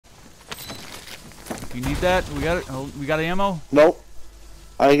You need that? We got it. Oh, we got ammo. Nope.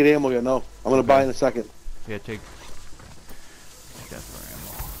 I ain't get ammo yet. No. I'm gonna buy in a second. Yeah, take that for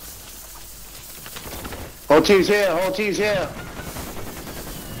ammo. Whole team's here. Whole team's here.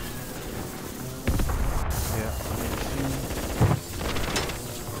 Yeah.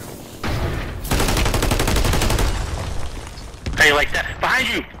 How you like that? Behind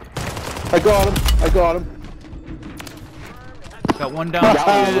you! I got him. I got him. Got one Got a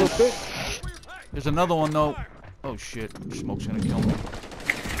downstairs. little bit. There's another one though. Oh shit! Smoke's gonna kill me.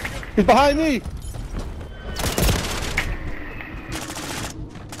 He's behind me.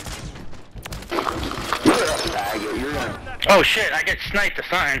 Oh shit, I get sniped a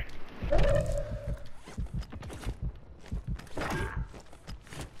sign.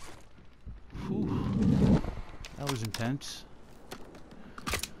 Whew. That was intense.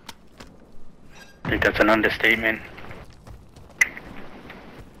 I think that's an understatement.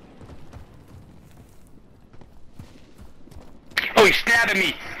 Oh, he's stabbing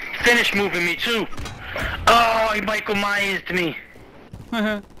me! Finish moving me too! Oh, he Michael Myers to me!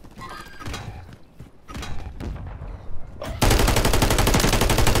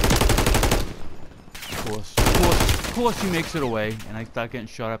 Of course he makes it away, and I start getting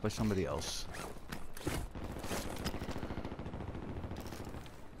shot at by somebody else.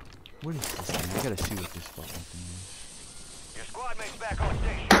 What is this thing? I gotta see what this fucking thing is. Your squad mate's back on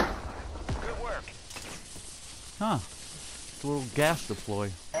station. Good work. Huh. It's a little gas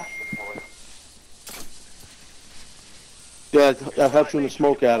deploy. Yeah, that helps you in the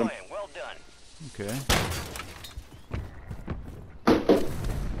smoke at him. Well done. Okay.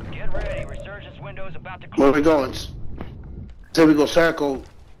 Get ready. Resurgence window's about to Where are close. we going? Say we go circle.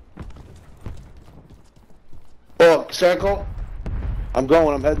 Oh, circle? I'm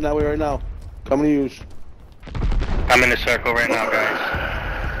going. I'm heading that way right now. Coming to use. I'm in the circle right now,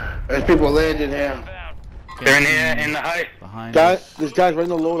 guys. There's people landing here. They're in here, in the height. Behind Guy, us. this guy's right in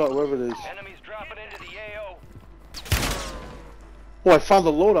the loadout, wherever it is. Enemies dropping into the AO. Oh, I found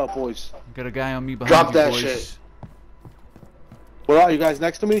the loadout, boys. Got a guy on me behind Drop you, that boys. shit. Where are you guys?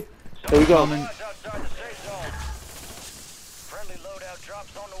 Next to me? There we go. Coming. Squad's outside the safe zone. Friendly loadout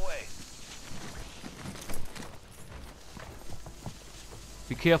drops on the way.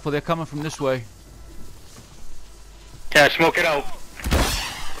 Be careful, they're coming from this way. Yeah, smoke it out.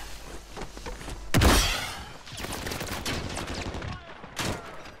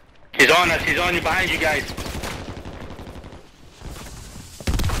 He's on us, he's on you, behind you guys.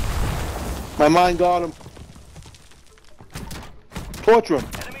 My mind got him. Torture him.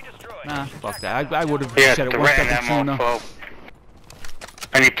 Enemy destroyed. Nah, fuck that. I would have Yeah, said it the one rat in second that sooner. mofo.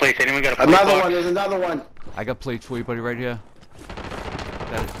 Any place, anyone got a Another plate one. box? There's another one. I got plates for you, buddy, right here.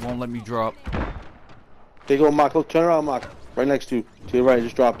 That won't let me drop. There you go, Mark. Look, turn around, Mark. Right next to you. To your right, I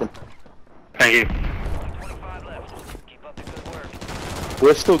just dropped him. Thank you. 25 left. Keep up the good work.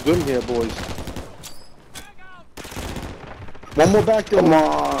 We're still good in here, boys. One more back there. Come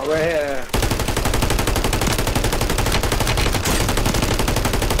on, right here.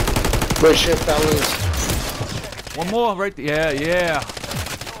 Good shit, fellas. One more, right there. Yeah.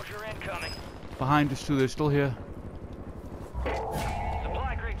 Soldier incoming. Behind us too, they're still here.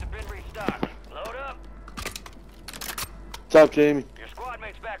 Supply crates have been restocked. Load up. What's up, Jamie? Your squad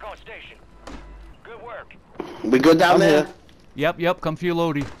mate's back on station. Good work. We good down there? Here. Yep, come for your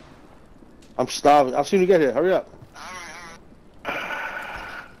loadie. I'm starving. I've seen you get here. Hurry up.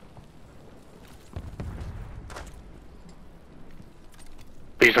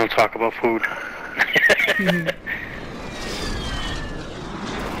 Please don't talk about food.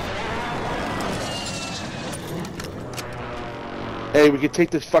 Hey, we can take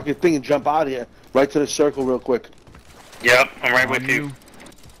this fucking thing and jump out of here. Right to the circle real quick. Yep, I'm right with you.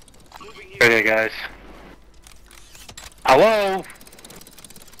 Right there, guys. Hello?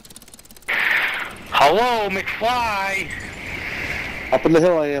 Hello, McFly? Up on the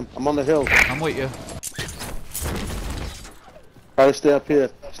hill I am. I'm on the hill. I'm with you. Try to stay up here.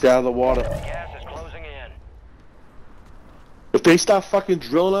 Stay out of the water. Gas is closing in. If they start fucking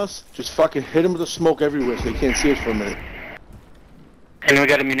drilling us, just fucking hit them with the smoke everywhere so they can't see us for a minute. Anyone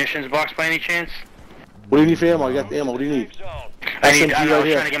got a munitions box by any chance? What do you need for ammo? I got the ammo. What do you need? Safe zone. I SMG was right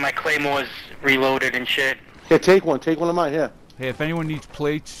here. trying to get my claymores reloaded and shit. Here, take one. Take one of mine. Here. Hey, if anyone needs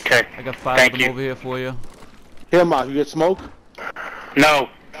plates, Okay. I got 5 Thank of them you. over here for you. Here, Mark. You get smoke? No,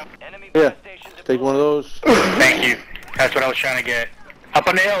 Enemy Here. blast station Take one of deployed. those. thank you. That's what I was trying to get. Up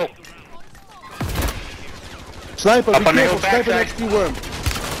on the hill. Sniper, Up be on the careful. hill, Sniper backside. next to you, worm.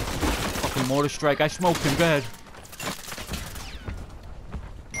 Fucking mortar strike. I smoked him. Go ahead.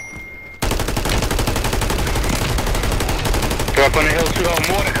 They're up on the hill too.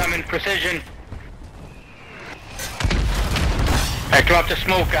 Oh, mortar coming. Precision. I dropped the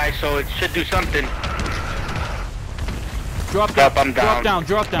smoke, guys, so it should do something. Drop down. Yep, I'm down. Drop down.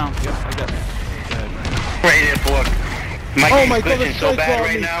 Drop down. Yep, I got it. Right there, Borg. Mike, Oh my he's God, glitching the so strike's bad on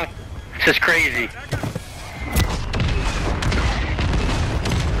right me. now. It's just crazy.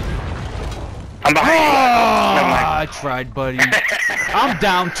 I'm behind you. Never mind. I tried, buddy. I'm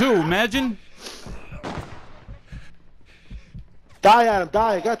down too. Imagine. Die, Adam,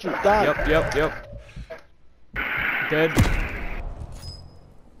 die. I got you. Die. Yep. Dead.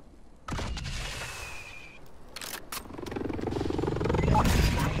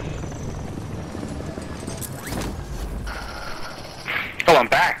 Oh, I'm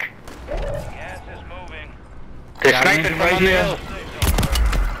back. Gas is moving. They're Got sniping him from right the here. hill.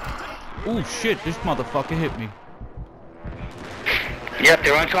 Ooh, shit. This motherfucker hit me. Yep,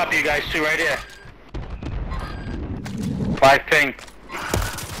 they're on top of you guys too, right here. 5 ping.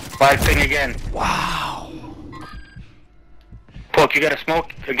 5 ping again. Wow. Pork, you got a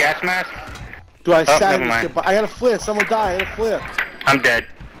smoke? A gas mask? Do I Oh, sag never mind. I got a flare. Someone die. I got a flare. I'm dead.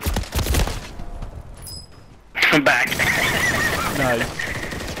 I'm back. Nice.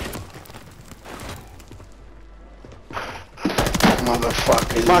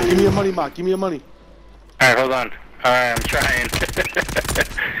 Motherfucker. Mark, give me your money, Mark. Give me your money. Alright, hold on. Alright, I'm trying.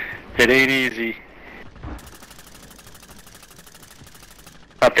 It ain't easy.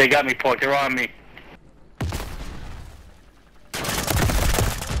 Oh, they got me, Pork. They're on me.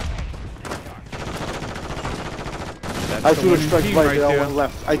 That's I the threw a winning strike team right there. there. One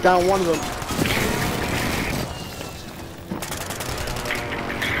left. I downed one of them.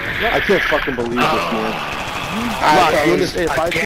 I can't fucking believe this, man. Mark, you understand?